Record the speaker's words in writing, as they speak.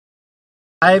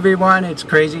Hi everyone, it's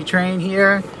CrazyTrain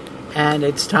here, and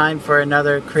it's time for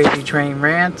another CrazyTrain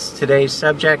Rants. Today's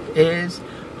subject is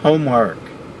homework.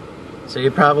 So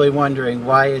you're probably wondering,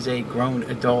 why is a grown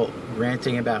adult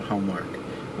ranting about homework?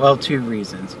 Well, two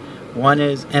reasons. One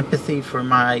is empathy for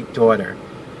my daughter.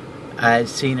 I've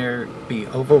seen her be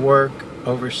overworked,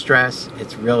 overstressed.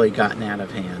 It's really gotten out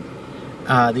of hand.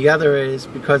 The other is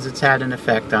because it's had an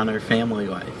effect on her family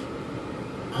life.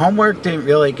 Homework didn't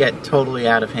really get totally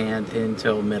out of hand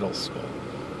until middle school.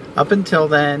 Up until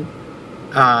then,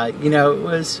 it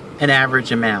was an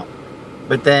average amount.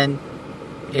 But then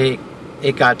it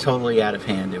got totally out of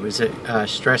hand. It was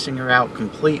stressing her out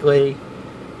completely.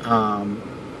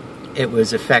 It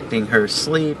was affecting her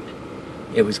sleep.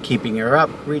 It was keeping her up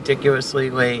ridiculously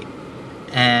late.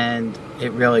 And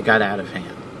it really got out of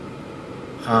hand.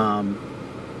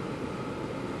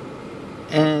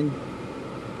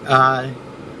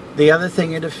 The other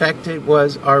thing it affected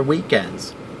was our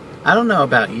weekends. I don't know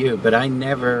about you, but I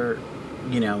never,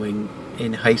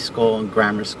 in high school and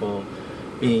grammar school,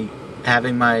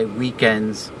 having my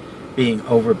weekends being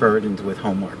overburdened with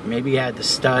homework. Maybe I had to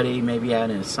study, maybe I had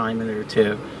an assignment or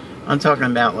two. I'm talking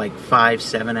about like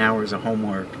 5-7 hours of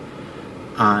homework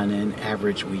on an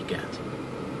average weekend.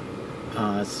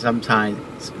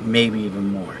 Sometimes maybe even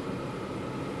more.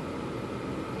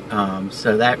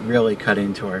 So that really cut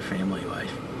into our family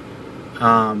life.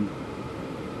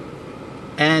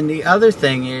 And the other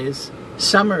thing is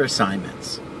summer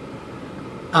assignments.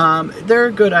 They're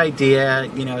a good idea.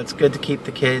 It's good to keep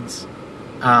the kids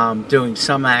doing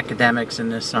some academics in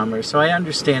the summer. So I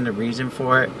understand the reason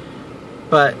for it.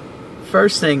 But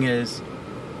first thing is,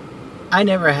 I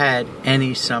never had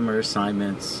any summer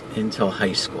assignments until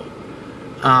high school.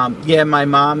 My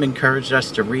mom encouraged us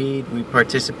to read. We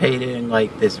participated in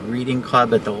this reading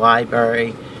club at the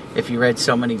library. If you read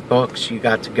so many books, you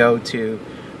got to go to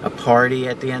a party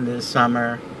at the end of the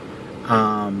summer.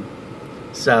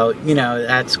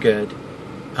 That's good.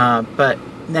 But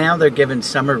now they're given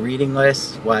summer reading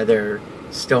lists while they're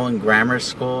still in grammar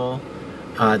school.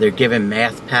 They're given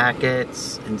math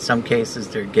packets. In some cases,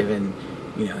 they're given,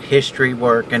 history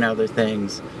work and other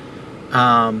things.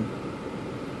 And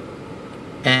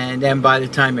then by the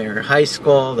time they're in high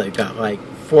school, they've got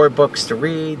 4 books to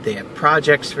read. They have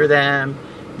projects for them.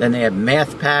 Then they have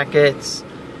math packets.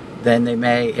 Then they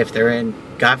may, if they're in,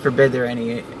 God forbid, there are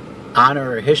any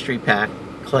honor or history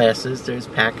classes, there's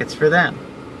packets for them.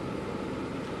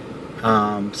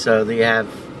 So they have,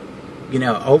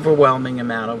 overwhelming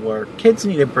amount of work. Kids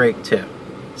need a break too.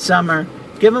 Summer,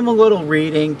 give them a little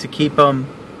reading to keep them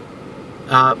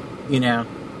up.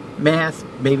 Math,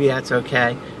 maybe that's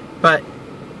okay. But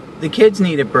the kids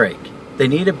need a break. They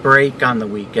need a break on the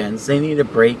weekends. They need a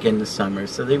break in the summer.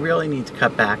 So they really need to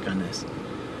cut back on this.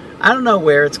 I don't know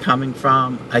where it's coming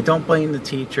from. I don't blame the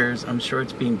teachers. I'm sure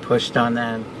it's being pushed on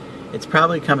them. It's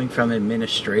probably coming from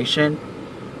administration.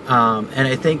 And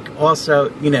I think also,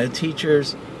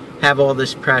 teachers have all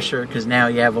this pressure because now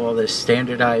you have all this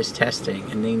standardized testing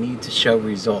and they need to show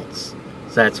results.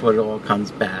 So that's what it all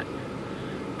comes back.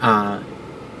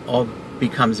 All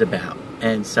becomes about.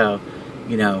 And so,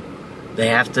 they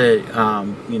have to,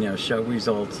 show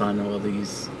results on all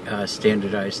these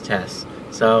standardized tests.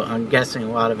 So I'm guessing a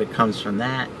lot of it comes from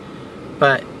that.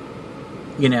 But,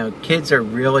 kids are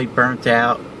really burnt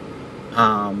out.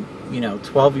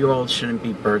 12-year-olds shouldn't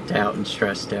be burnt out and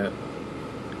stressed out.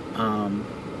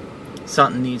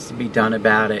 Something needs to be done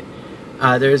about it.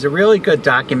 There's a really good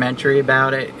documentary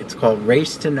about it. It's called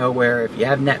Race to Nowhere. If you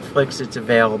have Netflix, it's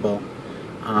available.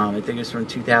 I think it's from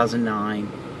 2009.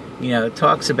 It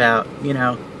talks about,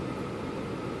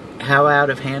 how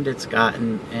out of hand it's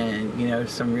gotten and,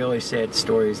 some really sad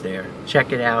stories there.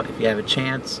 Check it out if you have a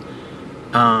chance.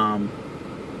 I'm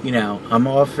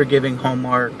all for giving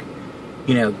homework.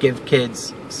 Give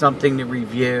kids something to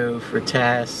review for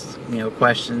tests,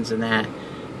 questions and that.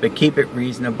 But keep it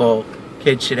reasonable.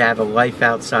 Kids should have a life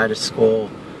outside of school.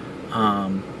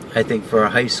 I think for a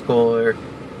high schooler,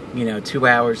 2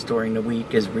 hours during the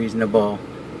week is reasonable.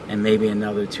 And maybe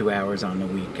another 2 hours on the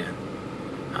weekend.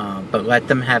 But let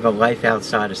them have a life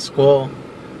outside of school.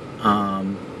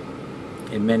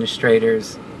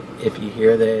 Administrators, if you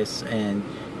hear this, and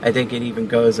I think it even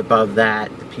goes above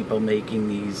that, the people making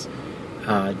these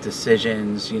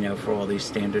decisions, for all these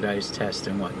standardized tests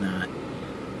and whatnot.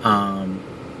 I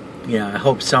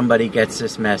hope somebody gets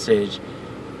this message.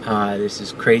 This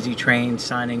is CrazyTrain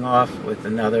signing off with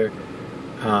another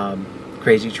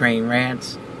CrazyTrain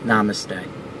Rants. Namaste.